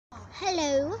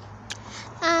Hello.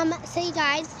 So you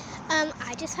guys,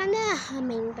 I just found a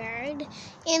hummingbird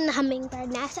in the hummingbird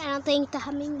nest. I don't think the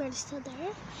hummingbird is still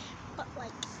there, but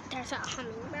like there's a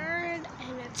hummingbird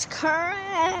and it's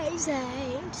crazy.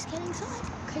 I'm just kidding. So like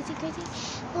crazy.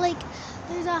 Like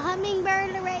there's a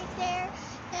hummingbird right there.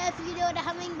 If you know what a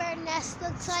hummingbird nest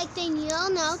looks like, then you'll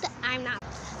know that I'm not.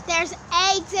 There's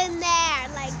eggs in there.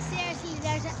 Like seriously,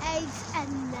 there's eggs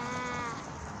in there.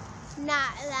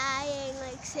 Not lying,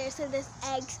 like seriously, there's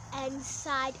eggs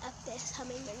inside of this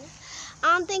hummingbird nest.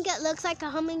 I don't think it looks like a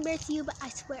hummingbird to you, but I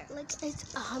swear, like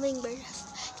it's a hummingbird nest.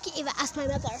 You can even ask my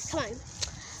mother. Come on,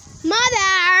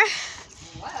 Mother.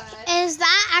 What? Is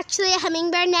that actually a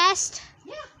hummingbird nest?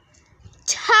 Yeah.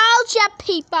 Told ya,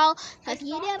 people. If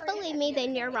you don't believe me,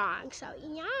 then you're wrong. So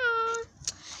yeah.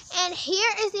 And here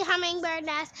is the hummingbird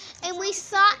nest, and we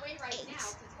saw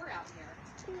eggs.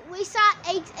 We saw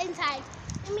eggs inside.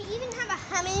 And we even have a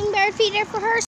hummingbird feeder for her.